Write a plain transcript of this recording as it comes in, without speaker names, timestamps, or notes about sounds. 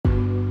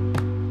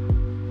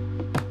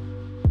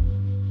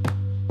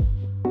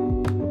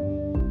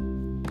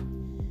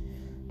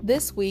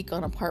This week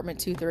on Apartment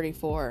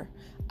 234,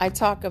 I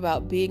talk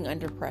about being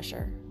under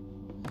pressure.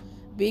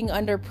 Being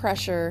under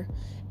pressure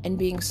and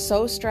being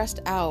so stressed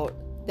out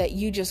that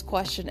you just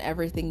question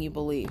everything you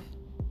believe.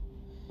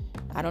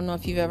 I don't know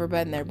if you've ever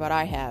been there, but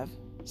I have.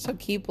 So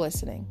keep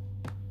listening.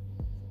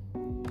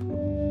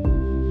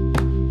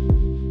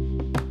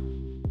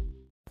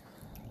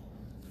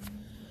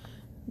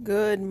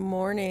 Good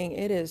morning.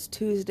 It is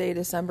Tuesday,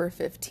 December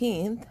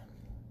 15th.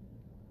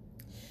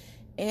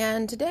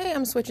 And today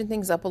I'm switching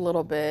things up a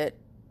little bit.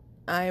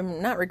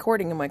 I'm not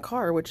recording in my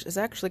car, which is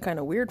actually kind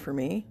of weird for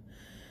me.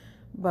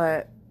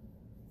 But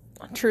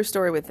true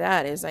story with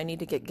that is I need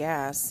to get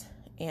gas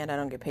and I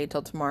don't get paid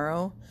till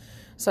tomorrow.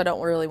 So I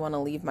don't really want to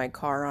leave my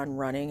car on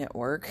running at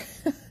work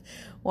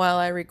while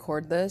I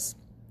record this.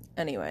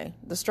 Anyway,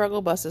 the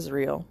struggle bus is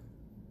real.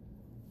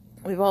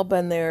 We've all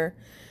been there.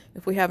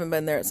 If we haven't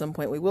been there at some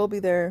point, we will be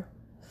there.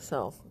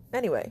 So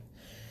anyway,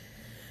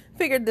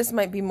 figured this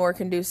might be more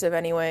conducive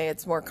anyway.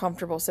 It's more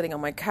comfortable sitting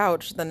on my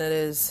couch than it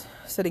is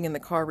sitting in the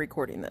car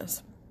recording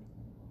this.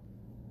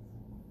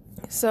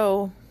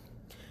 So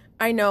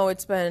I know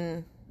it's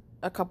been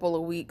a couple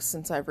of weeks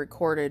since I've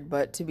recorded,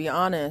 but to be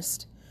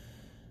honest,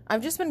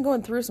 I've just been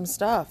going through some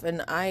stuff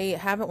and I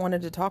haven't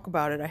wanted to talk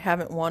about it. I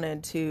haven't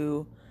wanted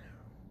to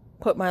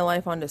put my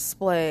life on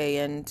display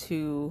and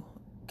to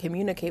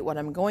communicate what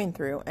I'm going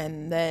through.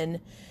 And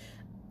then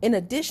in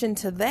addition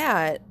to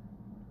that,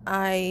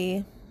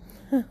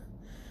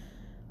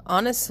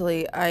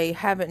 honestly, I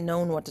haven't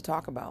known what to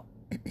talk about.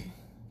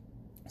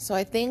 So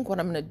I think what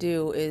I'm going to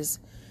do is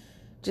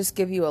just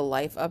give you a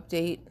life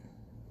update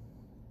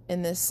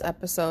in this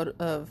episode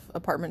of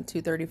Apartment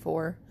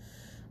 234.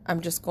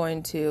 I'm just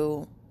going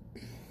to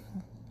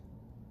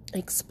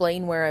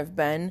explain where I've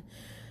been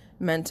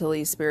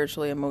mentally,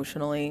 spiritually,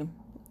 emotionally,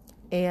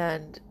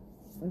 and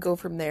go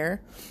from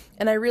there.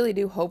 And I really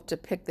do hope to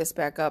pick this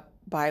back up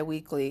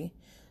bi-weekly.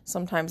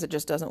 Sometimes it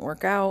just doesn't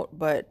work out,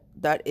 but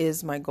that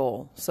is my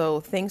goal. So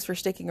thanks for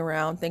sticking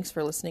around. Thanks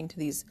for listening to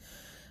these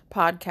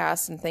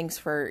podcasts, and thanks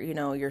for,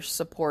 your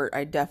support.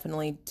 I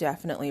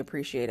definitely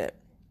appreciate it.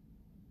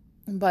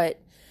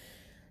 But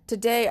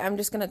today I'm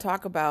just going to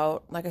talk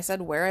about, like I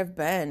said, where I've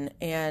been,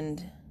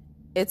 and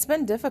it's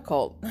been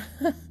difficult.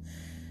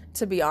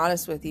 To be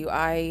honest with you,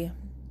 I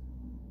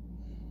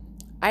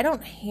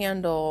don't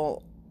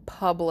handle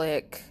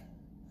public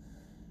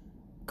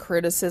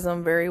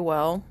criticism very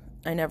well.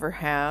 I never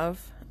have.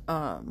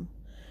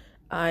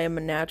 I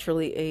am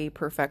naturally a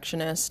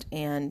perfectionist,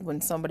 and when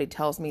somebody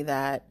tells me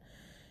that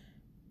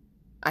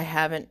I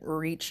haven't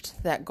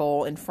reached that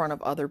goal in front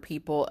of other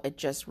people, it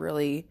just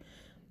really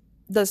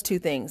does two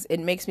things. It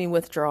makes me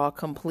withdraw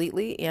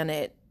completely, and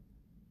it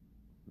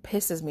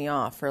pisses me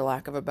off, for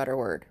lack of a better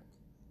word.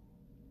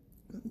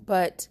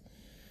 But,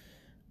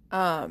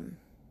 so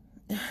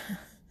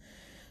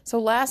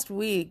last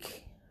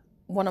week,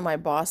 one of my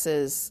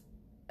bosses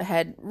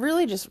had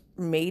really just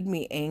made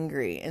me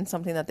angry in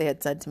something that they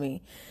had said to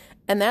me.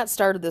 And that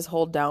started this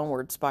whole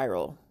downward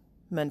spiral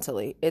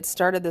mentally. It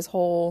started this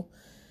whole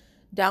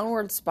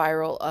downward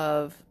spiral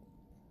of,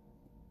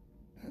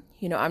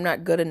 I'm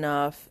not good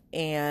enough,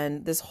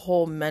 and this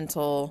whole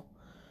mental,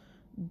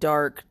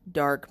 dark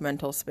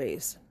mental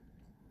space.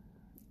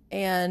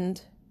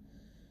 And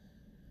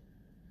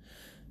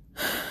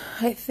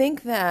I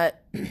think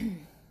that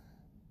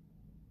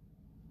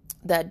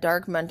that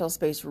dark mental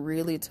space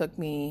really took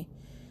me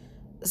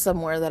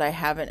somewhere that I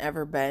haven't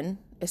ever been,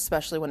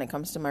 especially when it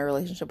comes to my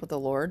relationship with the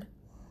Lord.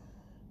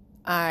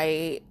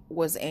 I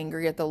was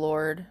angry at the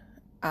Lord.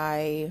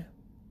 I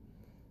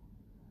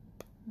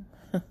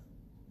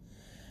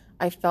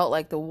felt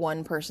like the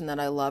one person that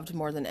I loved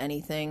more than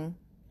anything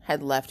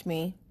had left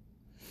me.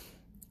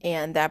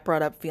 And that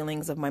brought up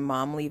feelings of my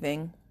mom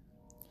leaving.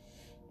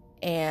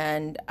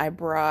 And I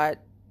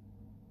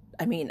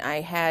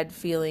had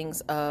feelings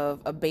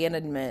of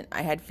abandonment.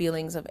 I had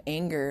feelings of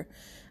anger.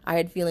 I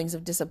had feelings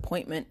of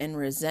disappointment and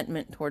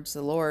resentment towards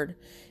the Lord.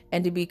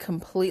 And to be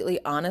completely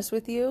honest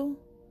with you,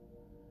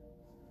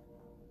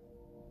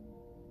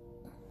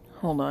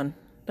 hold on,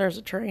 there's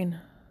a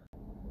train.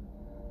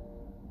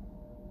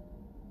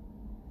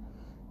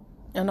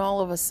 And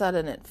all of a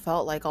sudden it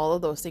felt like all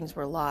of those things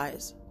were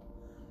lies.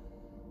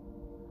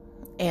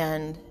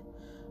 And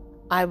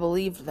I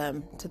believed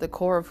them to the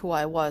core of who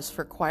I was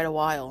for quite a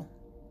while.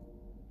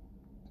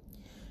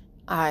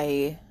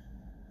 I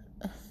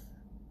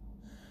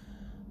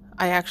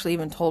actually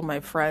even told my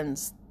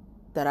friends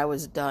that I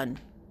was done.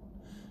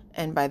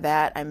 And by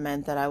that, I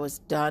meant that I was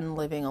done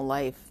living a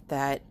life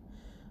that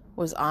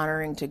was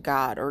honoring to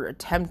God or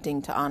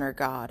attempting to honor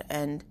God.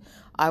 And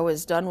I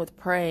was done with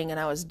praying, and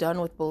I was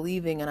done with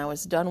believing, and I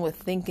was done with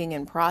thinking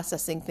and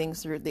processing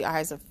things through the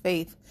eyes of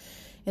faith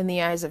and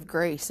the eyes of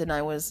grace. And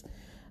I was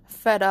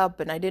fed up,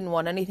 and I didn't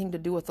want anything to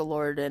do with the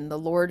Lord, and the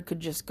Lord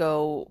could just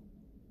go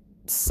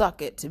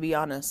suck it, to be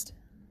honest.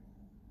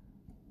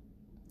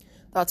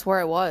 That's where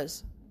I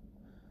was.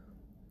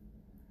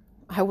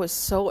 I was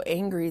so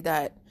angry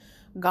that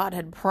God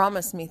had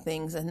promised me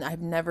things and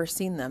I've never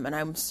seen them. And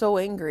I'm so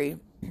angry.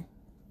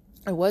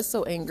 I was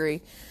so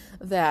angry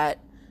that,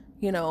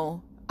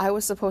 I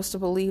was supposed to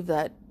believe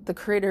that the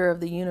creator of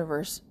the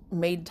universe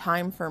made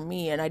time for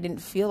me, and I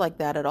didn't feel like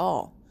that at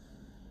all.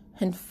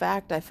 In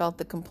fact, I felt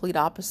the complete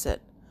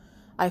opposite.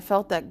 I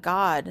felt that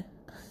God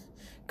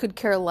could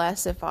care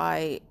less if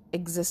I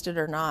existed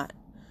or not.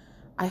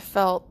 I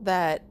felt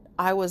that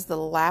I was the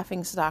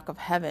laughingstock of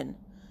heaven.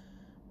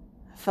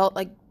 I felt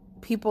like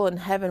people in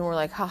heaven were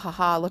like, ha ha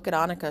ha, look at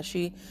Annika.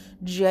 She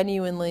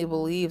genuinely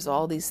believes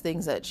all these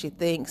things that she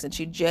thinks, and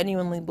she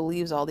genuinely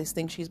believes all these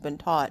things she's been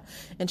taught,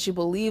 and she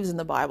believes in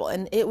the Bible.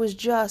 And it was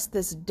just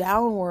this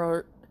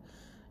downward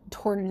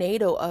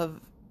tornado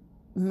of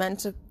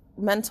mental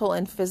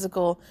and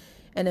physical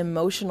and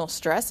emotional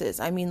stresses.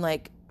 I mean,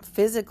 like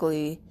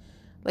physically,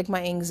 like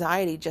my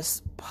anxiety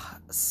just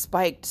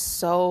spiked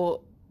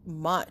so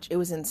much. It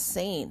was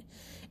insane.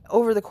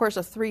 Over the course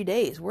of 3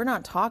 days, we're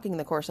not talking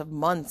the course of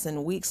months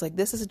and weeks. Like,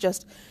 this is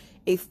just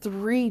a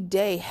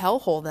 3-day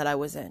hellhole that I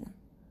was in.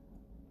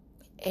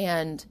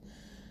 And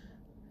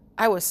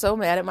I was so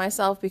mad at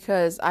myself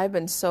because I've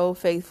been so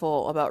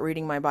faithful about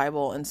reading my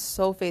Bible and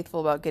so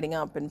faithful about getting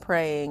up and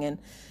praying. And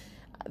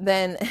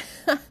then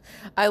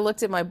I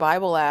looked at my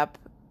Bible app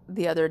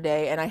the other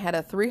day, and I had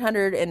a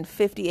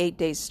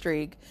 358-day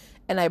streak,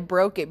 and I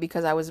broke it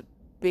because I was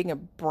being a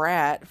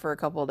brat for a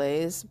couple of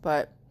days.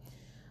 But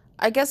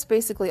I guess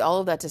basically all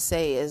of that to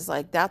say is,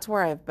 like, that's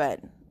where I've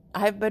been.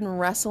 I've been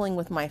wrestling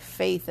with my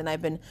faith, and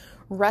I've been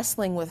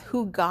wrestling with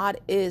who God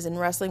is, and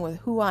wrestling with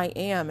who I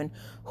am, and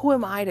who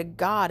am I to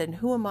God, and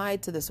who am I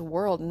to this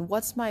world, and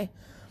what's my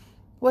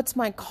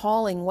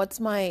calling,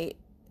 I've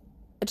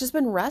just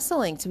been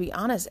wrestling, to be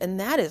honest, and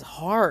that is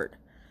hard.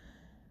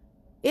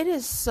 It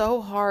is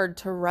so hard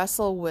to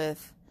wrestle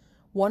with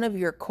one of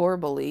your core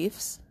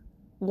beliefs,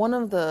 one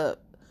of the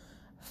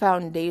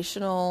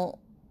foundational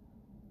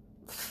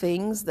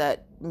things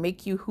that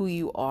make you who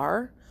you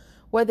are,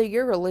 whether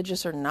you're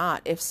religious or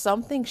not. If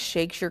something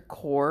shakes your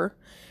core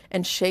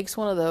and shakes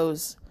one of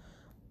those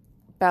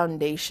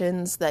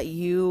foundations that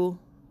you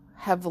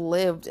have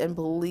lived and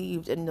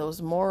believed in,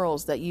 those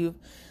morals that you've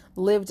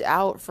lived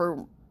out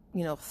for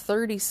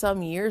 30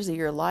 some years of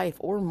your life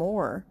or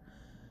more,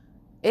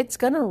 it's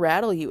going to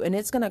rattle you, and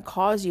it's going to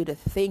cause you to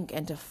think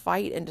and to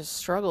fight and to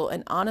struggle.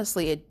 And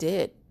honestly, it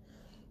did.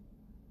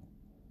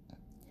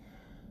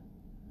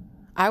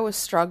 I was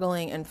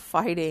struggling and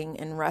fighting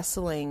and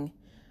wrestling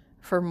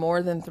for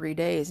more than 3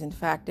 days. In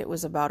fact, it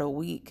was about a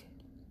week.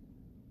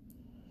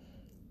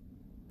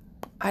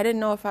 I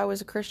didn't know if I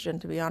was a Christian,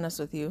 to be honest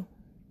with you.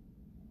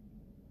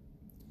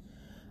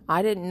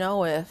 I didn't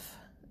know if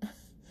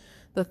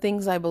the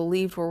things I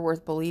believed were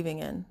worth believing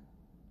in.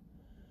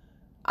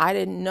 I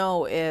didn't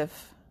know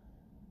if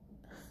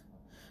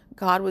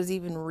God was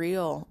even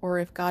real, or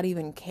if God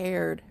even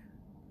cared.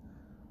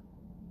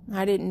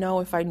 I didn't know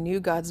if I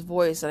knew God's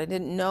voice, and I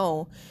didn't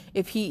know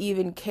if he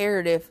even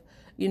cared if,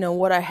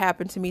 what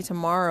happened to me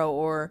tomorrow,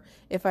 or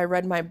if I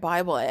read my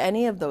Bible,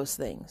 any of those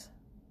things.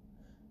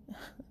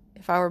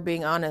 If I were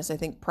being honest, I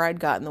think pride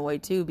got in the way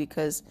too,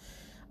 because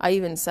I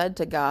even said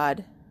to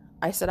God,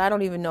 I said, I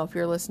don't even know if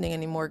you're listening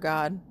anymore,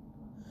 God.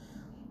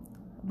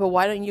 But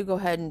why don't you go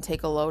ahead and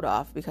take a load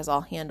off, because I'll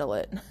handle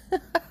it.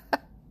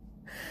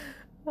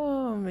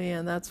 Oh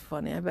man, that's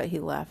funny. I bet he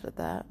laughed at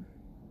that.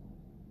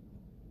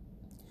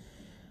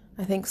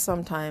 I think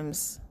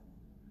sometimes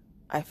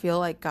I feel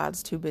like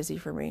God's too busy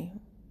for me.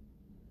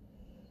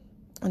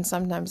 And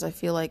sometimes I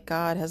feel like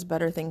God has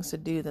better things to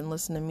do than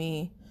listen to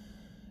me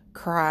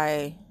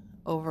cry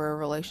over a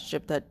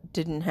relationship that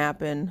didn't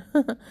happen,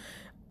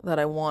 that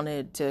I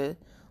wanted, to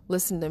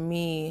listen to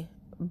me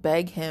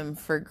beg him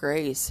for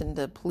grace, and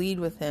to plead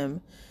with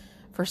him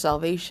for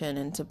salvation,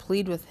 and to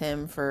plead with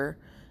him for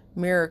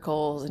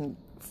miracles and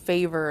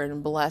favor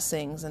and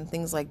blessings and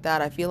things like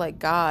that. I feel like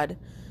God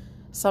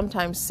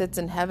sometimes sits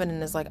in heaven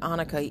and is like,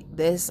 Annika,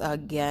 this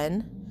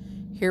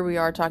again? Here we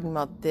are talking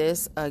about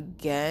this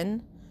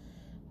again?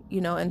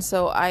 And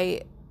so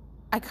I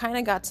kind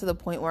of got to the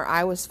point where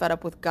I was fed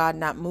up with God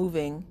not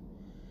moving,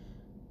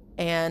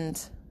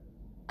 and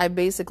I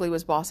basically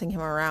was bossing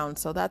him around.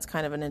 So that's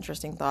kind of an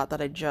interesting thought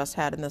that I just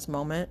had in this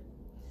moment.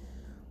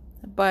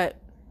 But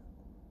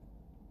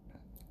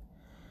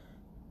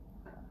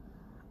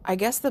I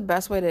guess the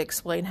best way to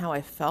explain how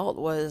I felt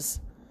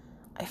was,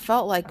 I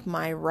felt like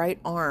my right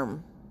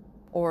arm,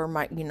 or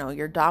my,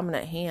 your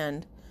dominant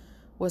hand,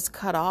 was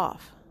cut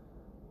off.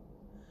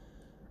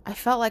 I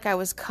felt like I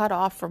was cut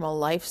off from a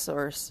life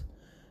source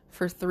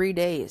for 3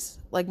 days.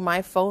 Like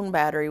my phone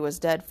battery was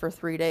dead for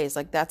 3 days.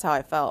 Like that's how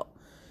I felt.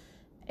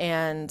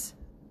 And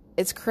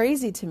it's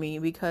crazy to me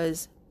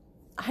because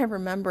I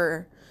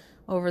remember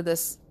over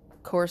this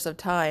course of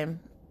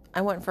time,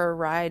 I went for a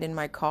ride in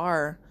my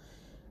car,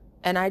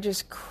 and I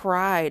just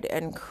cried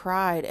and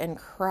cried and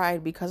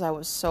cried because I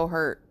was so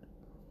hurt.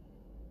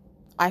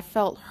 I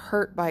felt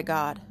hurt by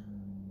God.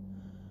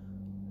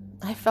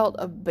 I felt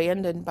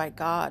abandoned by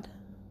God.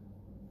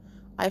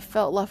 I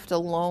felt left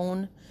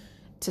alone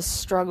to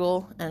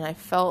struggle, and I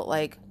felt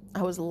like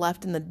I was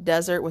left in the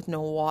desert with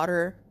no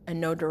water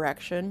and no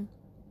direction.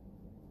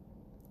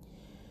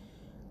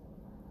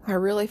 I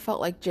really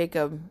felt like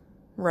Jacob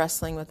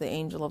wrestling with the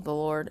angel of the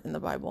Lord in the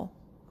Bible.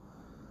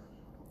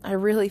 I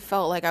really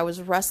felt like I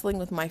was wrestling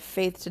with my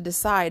faith to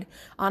decide,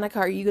 Annika,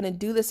 are you going to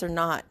do this or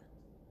not?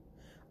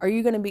 Are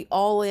you going to be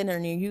all in, or are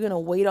you going to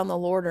wait on the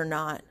Lord or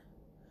not?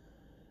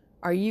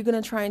 Are you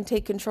going to try and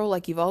take control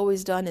like you've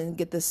always done and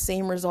get the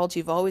same results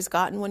you've always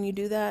gotten when you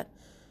do that?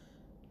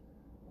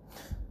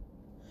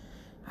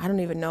 I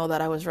don't even know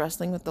that I was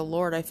wrestling with the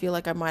Lord. I feel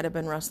like I might have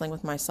been wrestling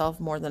with myself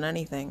more than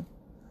anything.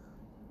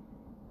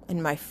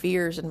 And my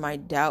fears and my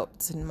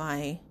doubts and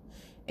my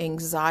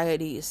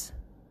anxieties.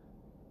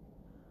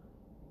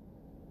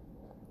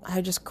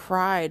 I just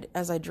cried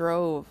as I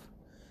drove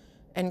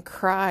and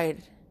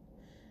cried.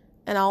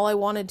 And all I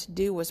wanted to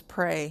do was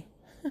pray.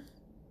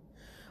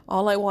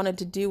 All I wanted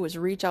to do was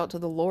reach out to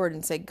the Lord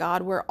and say,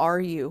 God, where are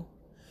you?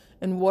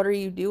 And what are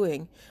you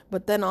doing?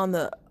 But then on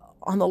the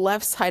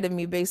left side of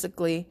me,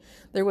 basically,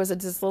 there was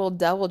this little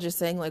devil just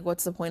saying, like,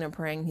 what's the point of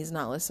praying? He's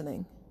not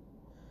listening.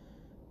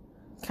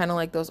 Kind of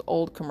like those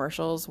old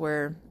commercials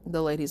where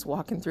the lady's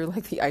walking through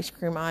like the ice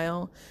cream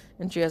aisle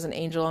and she has an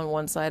angel on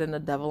one side and a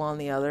devil on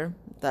the other.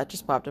 That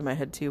just popped in my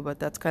head too, but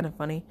that's kind of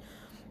funny.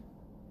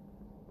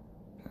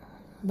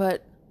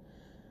 But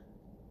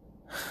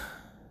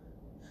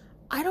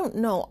I don't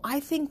know.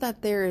 I think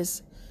that there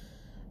is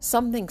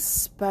something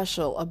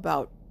special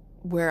about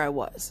where I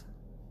was.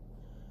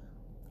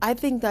 I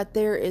think that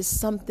there is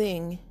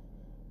something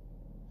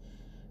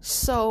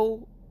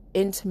so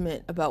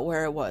intimate about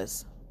where I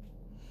was.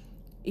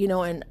 You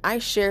know, and I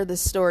share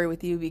this story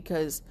with you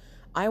because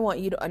I want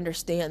you to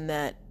understand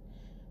that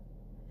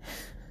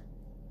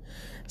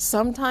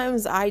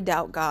sometimes I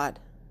doubt God.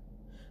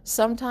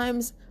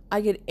 Sometimes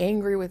I get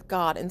angry with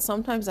God, and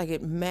sometimes I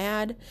get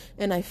mad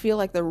and I feel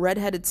like the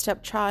redheaded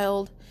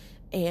stepchild,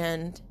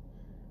 and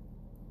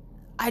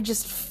I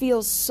just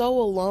feel so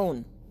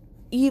alone,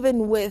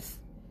 even with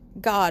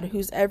God,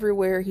 who's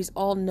everywhere. He's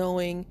all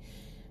knowing.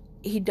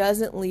 He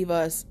doesn't leave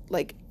us.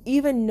 Like,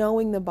 even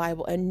knowing the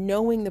Bible and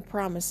knowing the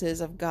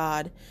promises of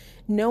God,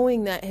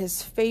 knowing that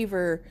his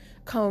favor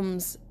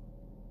comes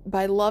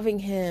by loving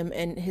him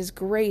and his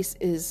grace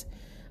is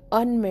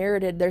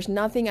unmerited. There's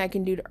nothing I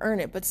can do to earn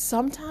it. But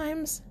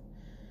sometimes,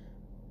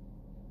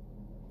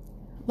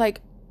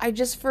 like, I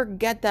just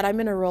forget that I'm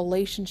in a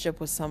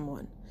relationship with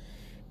someone.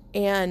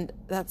 And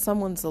that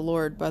someone's the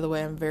Lord. By the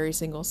way, I'm very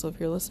single, so if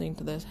you're listening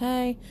to this,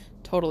 hey,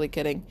 totally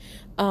kidding.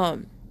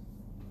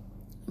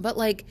 But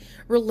like,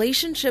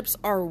 relationships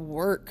are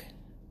work.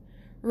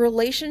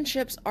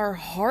 Relationships are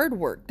hard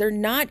work. They're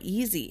not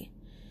easy.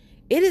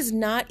 It is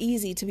not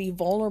easy to be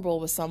vulnerable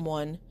with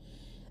someone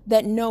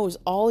that knows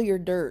all your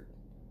dirt.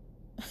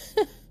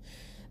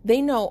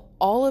 They know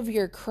all of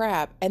your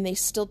crap and they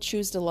still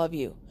choose to love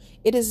you.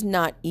 It is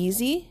not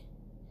easy.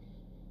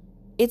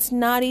 It's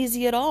not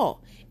easy at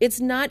all. It's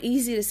not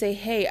easy to say,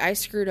 hey, I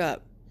screwed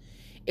up.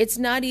 It's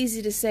not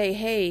easy to say,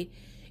 hey,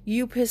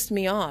 you pissed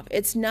me off.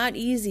 It's not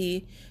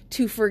easy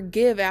to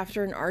forgive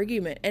after an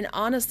argument. And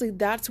honestly,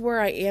 that's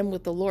where I am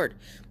with the Lord.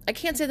 I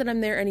can't say that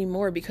I'm there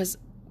anymore because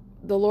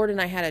the Lord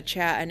and I had a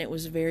chat and it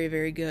was very,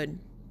 very good.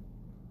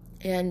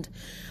 And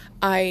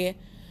I'm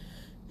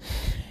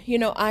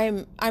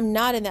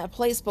not in that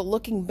place, but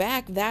looking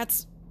back,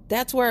 that's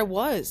where I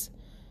was.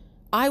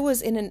 I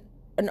was in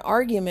an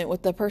argument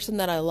with the person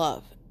that I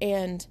love,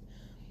 and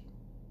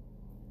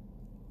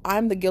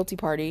I'm the guilty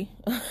party.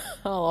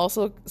 I'll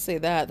also say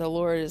that the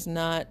Lord is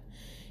not,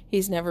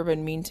 he's never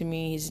been mean to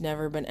me. He's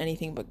never been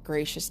anything but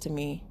gracious to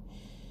me.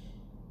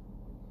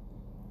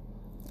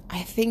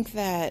 I think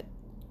that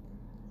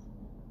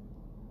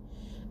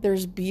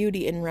there's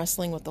beauty in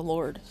wrestling with the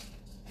Lord.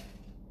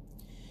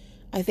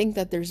 I think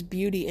that there's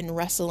beauty in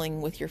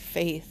wrestling with your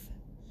faith.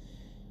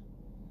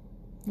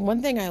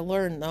 One thing I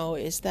learned, though,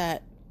 is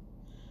that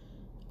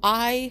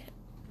I,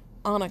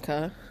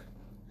 Annika,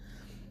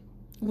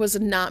 was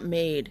not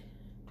made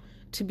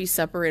to be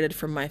separated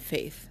from my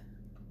faith.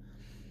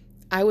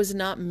 I was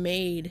not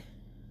made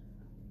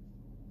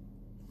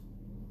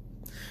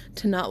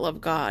to not love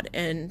God,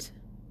 and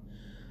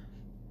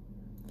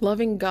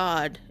loving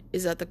God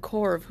is at the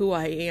core of who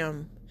I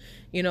am.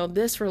 You know,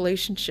 this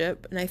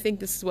relationship, and I think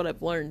this is what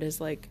I've learned, is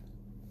like,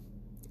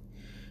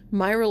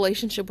 my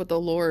relationship with the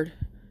Lord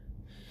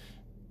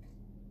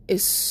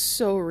is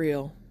so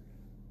real.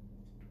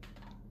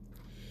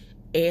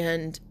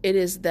 And it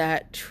is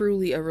that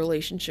truly a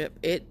relationship.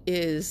 It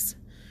is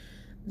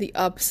the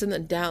ups and the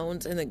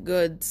downs and the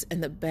goods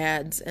and the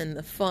bads and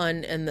the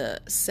fun and the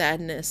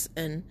sadness.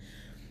 And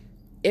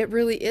it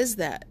really is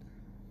that.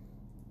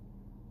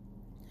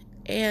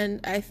 And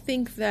I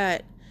think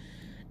that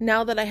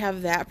now that I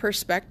have that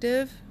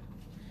perspective,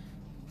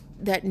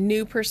 that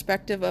new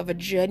perspective of a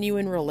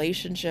genuine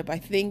relationship, I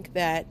think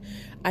that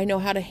I know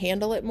how to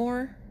handle it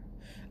more.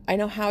 I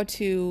know how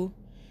to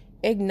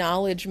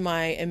acknowledge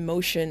my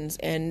emotions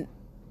and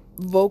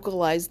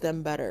vocalize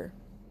them better.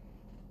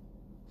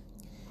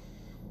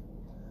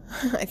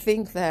 I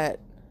think that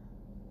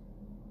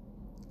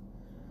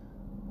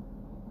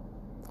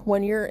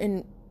when you're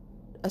in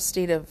a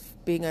state of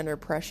being under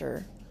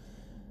pressure,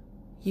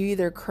 you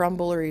either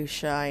crumble or you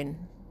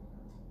shine.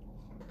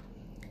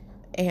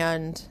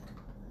 And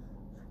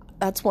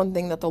that's one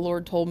thing that the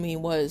Lord told me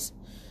was,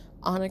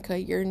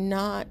 Annika, you're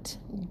not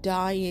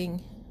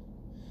dying.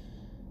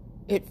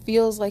 It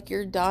feels like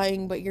you're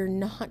dying, but you're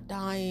not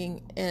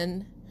dying.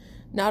 And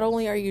not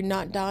only are you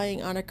not dying,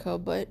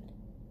 Annika, but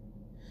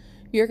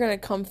you're going to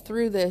come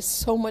through this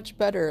so much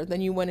better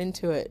than you went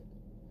into it.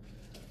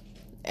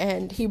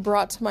 And he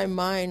brought to my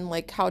mind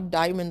like how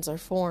diamonds are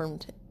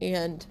formed.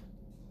 And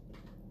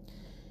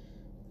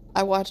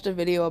I watched a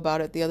video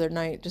about it the other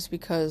night just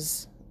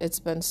because it's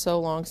been so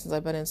long since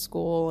I've been in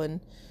school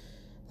and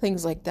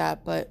things like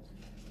that. But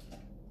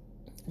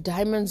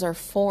diamonds are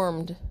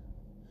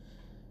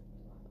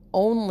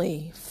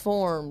only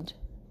formed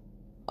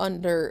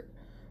under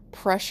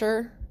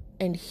pressure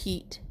and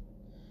heat.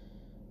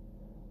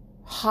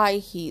 High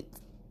heat.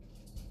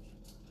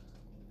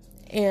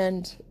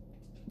 And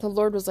the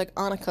Lord was like,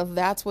 Annika,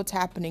 that's what's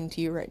happening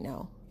to you right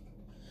now.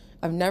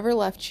 I've never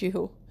left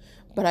you,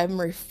 but I'm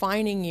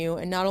refining you.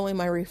 And not only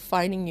am I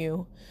refining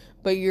you,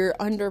 but you're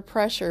under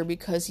pressure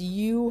because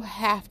you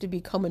have to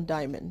become a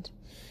diamond.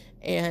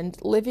 And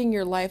living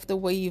your life the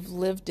way you've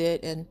lived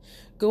it and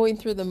going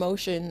through the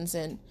motions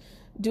and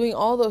doing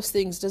all those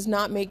things does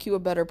not make you a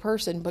better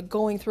person, but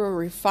going through a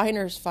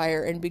refiner's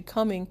fire and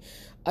becoming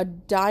a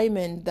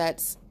diamond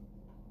that's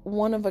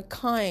one of a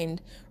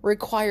kind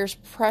requires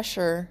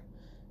pressure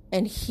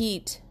and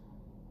heat.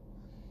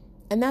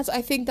 And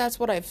I think that's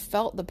what I've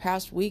felt the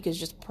past week is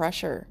just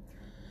pressure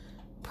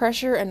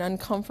and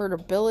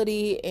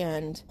uncomfortability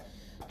and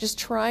just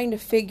trying to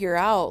figure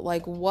out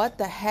like what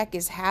the heck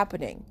is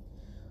happening.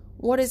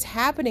 What is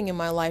happening in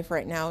my life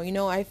right now? You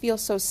know, I feel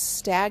so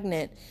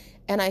stagnant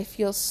and I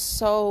feel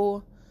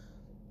so,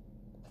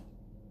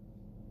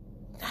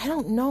 I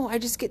don't know, I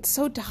just get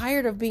so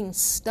tired of being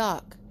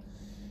stuck.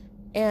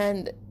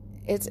 And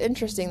it's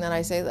interesting that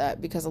I say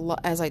that because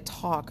as I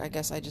talk, I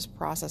guess I just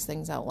process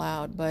things out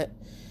loud. But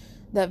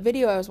that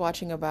video I was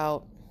watching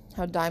about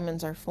how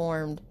diamonds are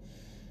formed,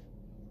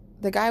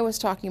 the guy was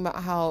talking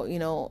about how, you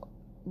know,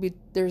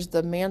 there's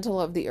the mantle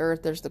of the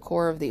earth, there's the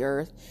core of the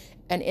earth,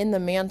 and in the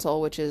mantle,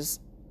 which is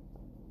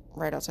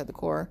right outside the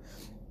core,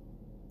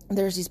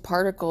 there's these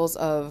particles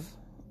of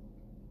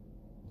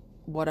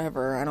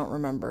whatever, I don't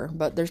remember,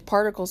 but there's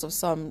particles of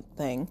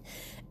something,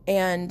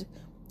 and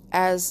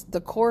as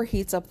the core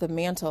heats up the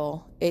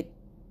mantle, it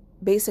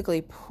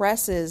basically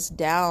presses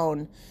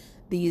down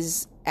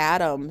these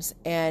atoms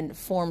and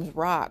forms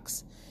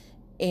rocks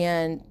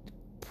and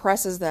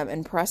presses them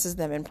and presses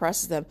them and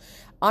presses them.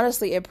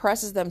 Honestly, it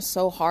presses them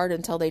so hard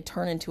until they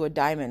turn into a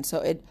diamond. So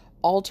it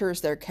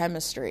alters their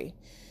chemistry.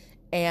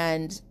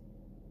 And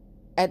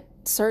at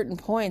certain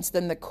points,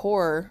 then the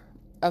core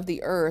of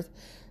the earth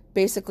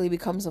basically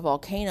becomes a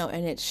volcano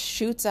and it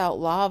shoots out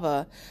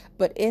lava.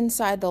 But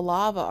inside the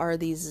lava are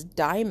these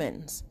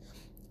diamonds.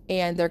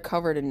 And they're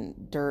covered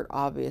in dirt,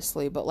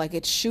 obviously. But like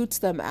it shoots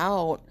them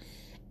out.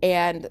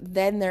 And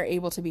then they're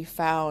able to be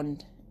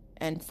found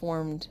and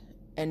formed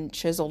and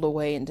chiseled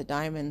away into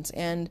diamonds.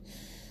 And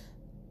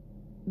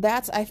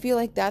I feel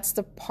like that's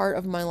the part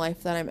of my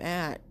life that I'm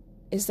at,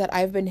 is that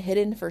I've been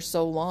hidden for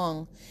so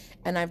long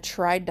and I've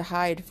tried to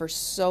hide for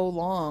so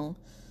long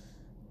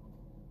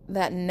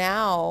that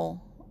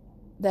now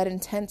that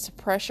intense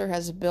pressure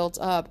has built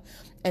up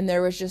and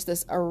there was just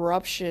this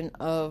eruption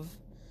of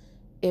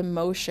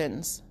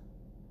emotions.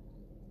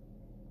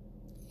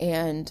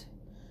 And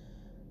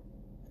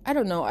I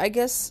don't know, I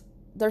guess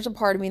there's a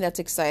part of me that's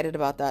excited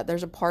about that.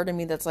 There's a part of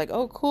me that's like,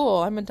 oh,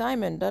 cool, I'm a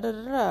diamond,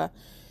 da-da-da-da.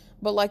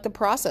 But, like, the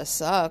process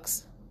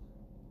sucks.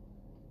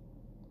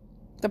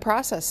 The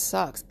process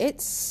sucks. It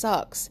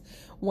sucks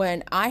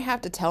when I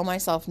have to tell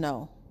myself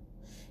no.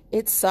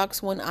 It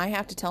sucks when I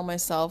have to tell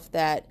myself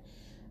that,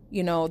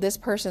 you know, this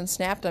person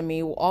snapped on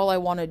me. All I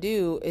want to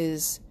do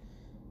is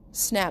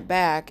snap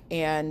back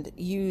and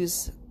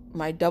use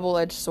my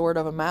double-edged sword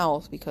of a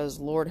mouth because,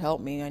 Lord help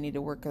me, I need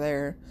to work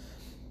there.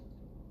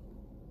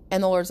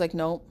 And the Lord's like,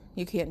 nope,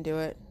 you can't do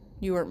it.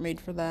 You weren't made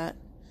for that.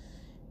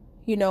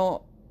 You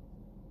know,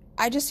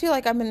 I just feel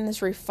like I'm in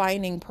this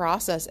refining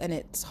process and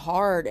it's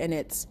hard and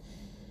it's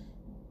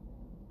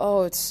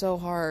so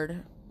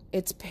hard.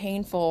 It's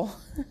painful.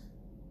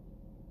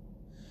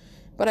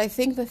 But I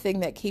think the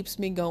thing that keeps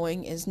me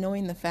going is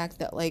knowing the fact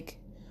that, like,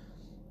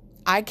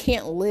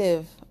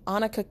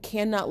 Annika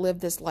cannot live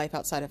this life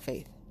outside of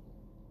faith.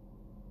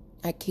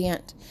 I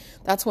can't.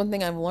 That's one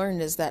thing I've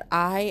learned is that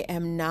I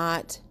am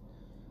not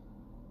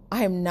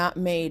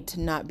made to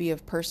not be a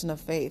person of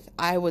faith.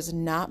 I was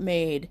not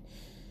made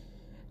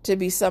to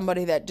be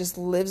somebody that just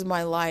lives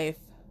my life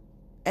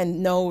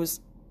and knows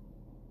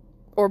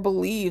or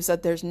believes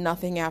that there's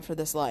nothing after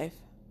this life.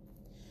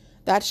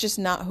 That's just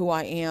not who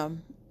I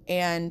am.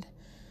 And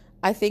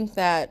I think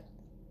that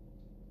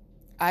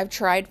I've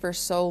tried for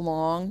so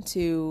long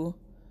to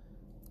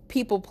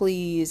people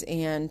please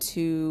and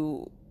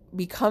to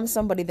become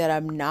somebody that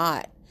I'm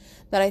not,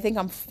 that I think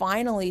I'm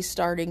finally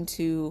starting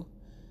to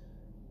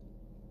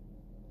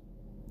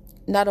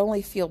not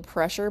only feel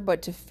pressure,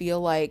 but to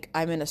feel like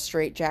I'm in a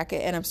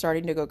straitjacket and I'm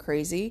starting to go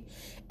crazy.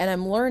 And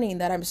I'm learning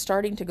that I'm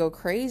starting to go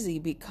crazy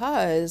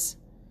because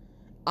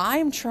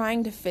I'm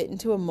trying to fit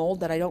into a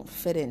mold that I don't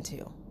fit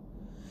into.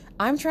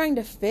 I'm trying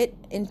to fit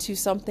into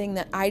something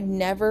that I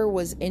never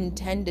was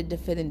intended to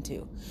fit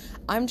into.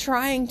 I'm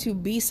trying to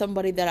be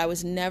somebody that I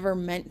was never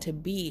meant to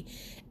be.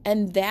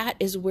 And that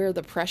is where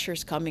the pressure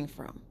is coming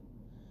from.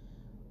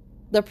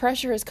 The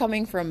pressure is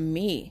coming from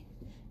me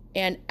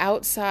and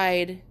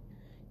outside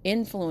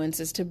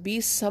influences to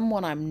be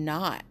someone I'm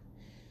not.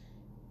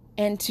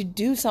 And to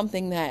do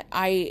something that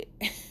I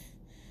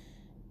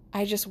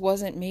just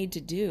wasn't made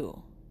to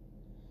do.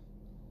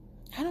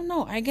 I don't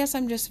know. I guess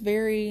I'm just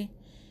very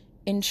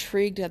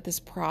intrigued at this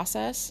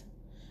process.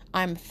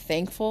 I'm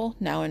thankful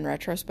now in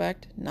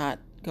retrospect, not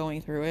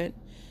going through it,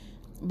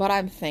 but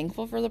I'm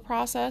thankful for the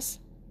process.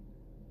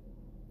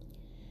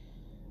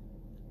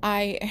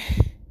 I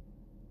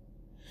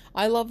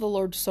love the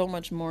Lord so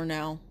much more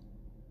now.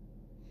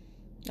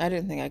 I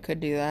didn't think I could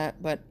do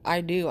that, but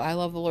I do. I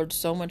love the Lord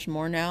so much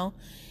more now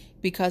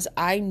because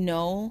I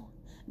know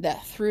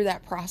that through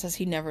that process,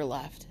 He never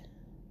left.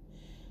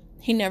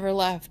 He never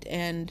left.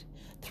 And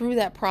through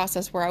that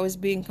process where I was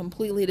being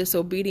completely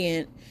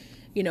disobedient,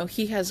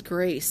 He has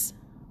grace.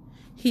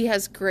 He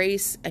has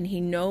grace, and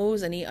He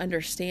knows and He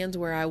understands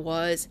where I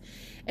was,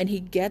 and He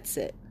gets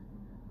it.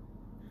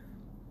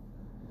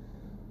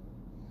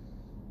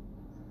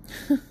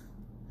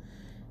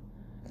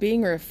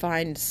 Being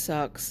refined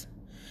sucks.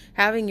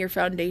 Having your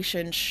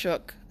foundation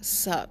shook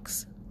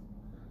sucks.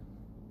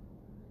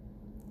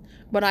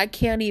 But I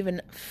can't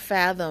even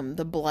fathom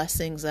the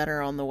blessings that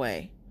are on the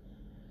way.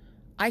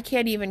 I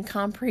can't even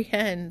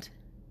comprehend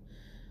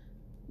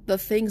the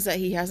things that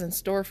He has in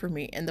store for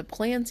me, and the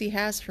plans He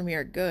has for me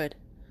are good.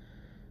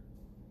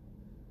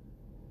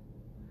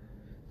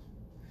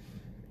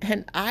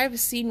 And I've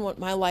seen what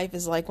my life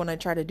is like when I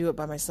try to do it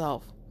by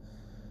myself.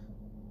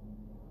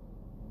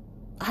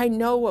 I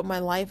know what my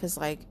life is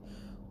like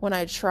when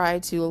I try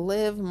to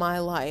live my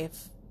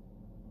life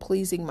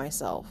pleasing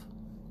myself.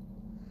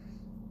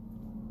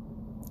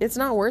 It's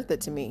not worth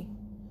it to me.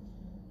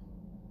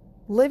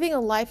 Living a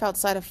life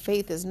outside of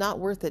faith is not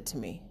worth it to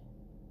me.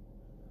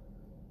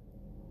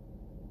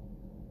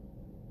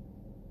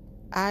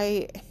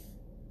 I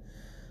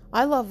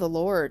love the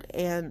Lord,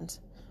 and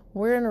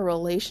we're in a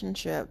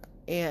relationship,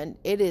 and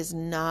it is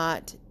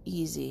not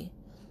easy.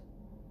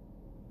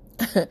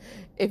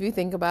 If you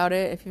think about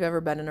it, if you've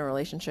ever been in a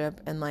relationship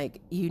and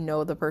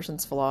the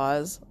person's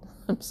flaws,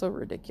 I'm so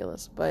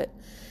ridiculous, but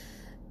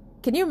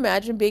can you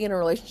imagine being in a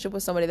relationship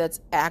with somebody that's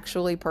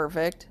actually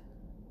perfect?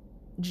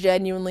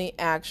 Genuinely,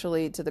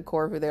 actually, to the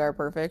core of who they are,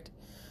 perfect?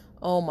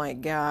 Oh my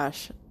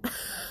gosh.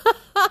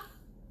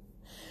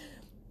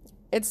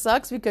 It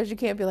sucks because you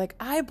can't be like,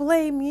 I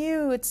blame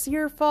you, it's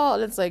your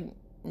fault. It's like,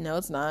 no,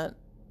 it's not.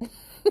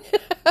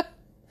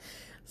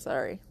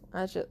 Sorry.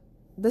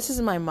 This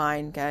is my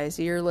mind, guys.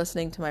 You're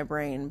listening to my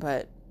brain,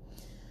 but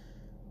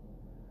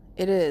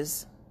it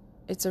is.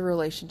 It's a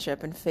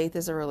relationship, and faith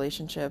is a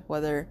relationship.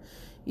 Whether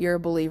you're a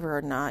believer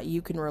or not,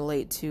 you can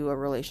relate to a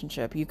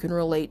relationship. You can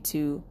relate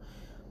to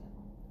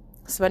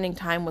spending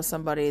time with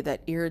somebody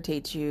that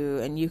irritates you,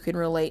 and you can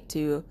relate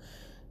to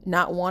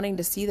not wanting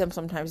to see them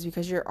sometimes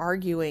because you're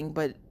arguing,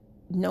 but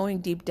knowing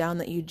deep down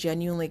that you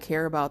genuinely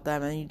care about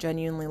them and you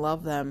genuinely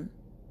love them,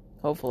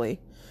 hopefully.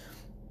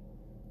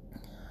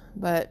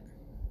 But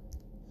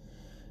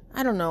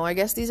I don't know. I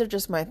guess these are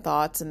just my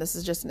thoughts, and this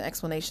is just an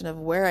explanation of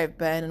where I've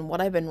been and what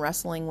I've been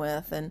wrestling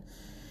with. And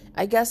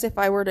I guess if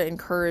I were to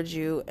encourage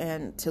you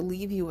and to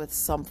leave you with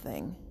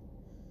something,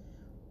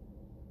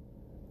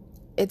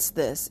 it's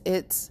this.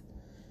 It's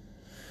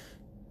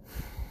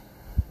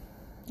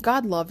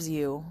God loves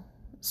you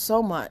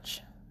so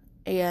much,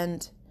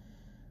 and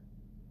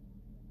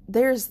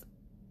there's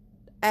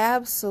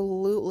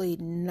absolutely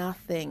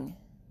nothing,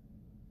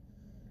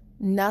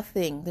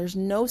 there's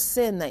no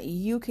sin that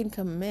you can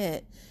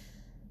commit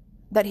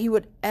that He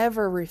would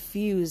ever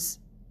refuse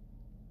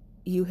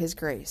you His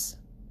grace.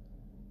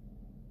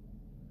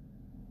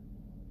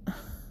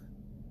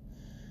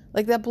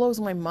 That blows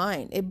my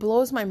mind. It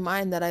blows my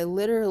mind that I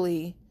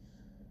literally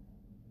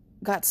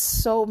got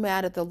so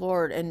mad at the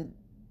Lord and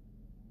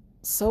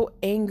so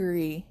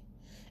angry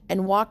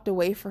and walked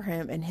away from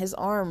Him, and His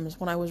arms,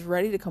 when I was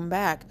ready to come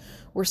back,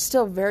 were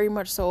still very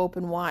much so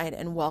open wide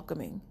and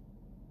welcoming.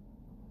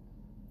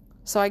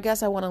 So I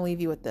guess I want to leave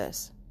you with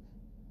this.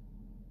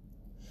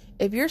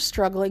 If you're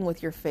struggling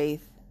with your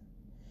faith,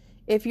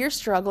 if you're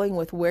struggling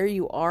with where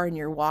you are in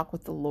your walk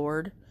with the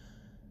Lord,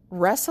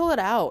 wrestle it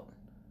out.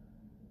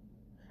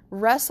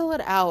 Wrestle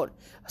it out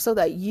so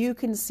that you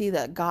can see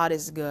that God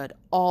is good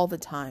all the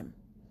time.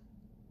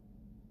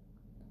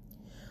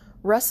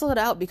 Wrestle it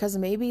out because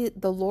maybe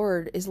the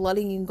Lord is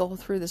letting you go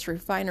through this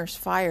refiner's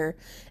fire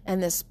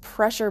and this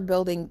pressure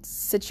building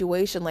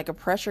situation like a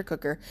pressure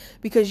cooker,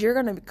 because you're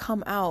going to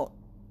come out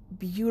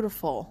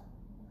beautiful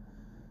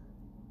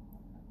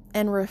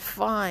and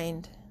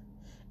refined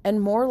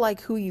and more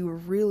like who you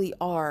really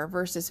are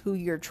versus who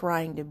you're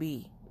trying to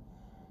be.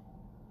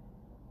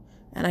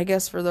 And I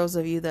guess for those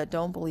of you that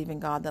don't believe in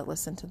God that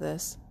listen to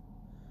this,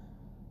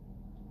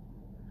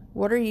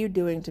 what are you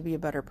doing to be a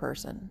better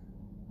person?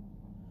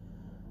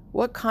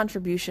 What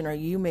contribution are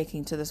you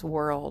making to this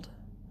world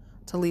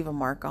to leave a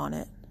mark on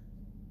it?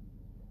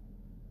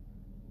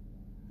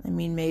 I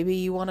mean, maybe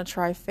you want to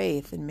try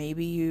faith, and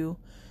maybe you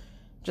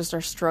just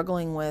are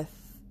struggling with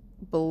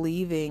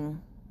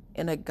believing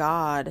in a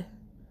God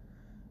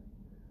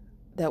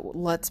that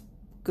lets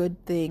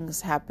good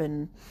things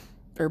happen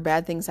or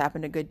bad things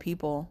happen to good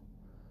people.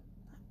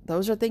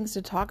 Those are things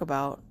to talk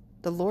about.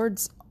 The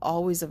Lord's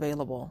always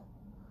available.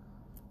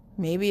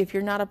 Maybe if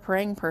you're not a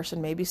praying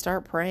person, maybe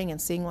start praying and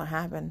seeing what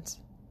happens.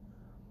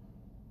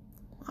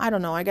 I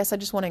don't know. I guess I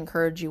just want to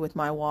encourage you with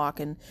my walk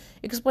and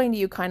explain to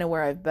you kind of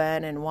where I've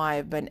been and why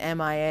I've been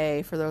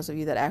MIA for those of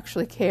you that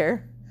actually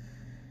care.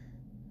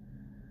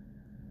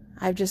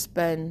 I've just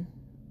been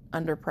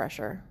under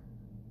pressure.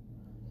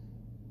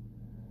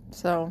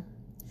 So,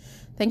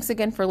 thanks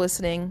again for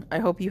listening. I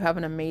hope you have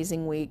an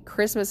amazing week.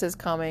 Christmas is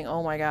coming.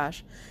 Oh my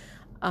gosh.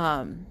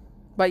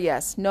 But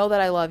yes, know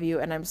that I love you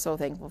and I'm so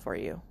thankful for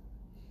you.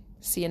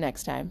 See you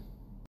next time.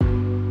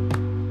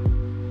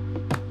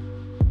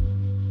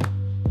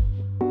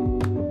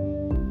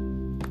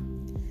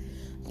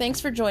 Thanks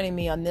for joining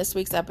me on this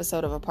week's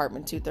episode of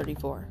Apartment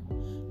 234.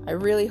 I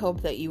really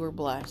hope that you were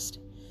blessed.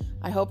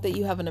 I hope that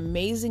you have an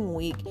amazing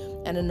week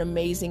and an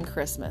amazing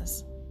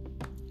Christmas.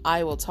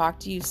 I will talk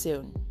to you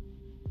soon.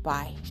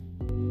 Bye.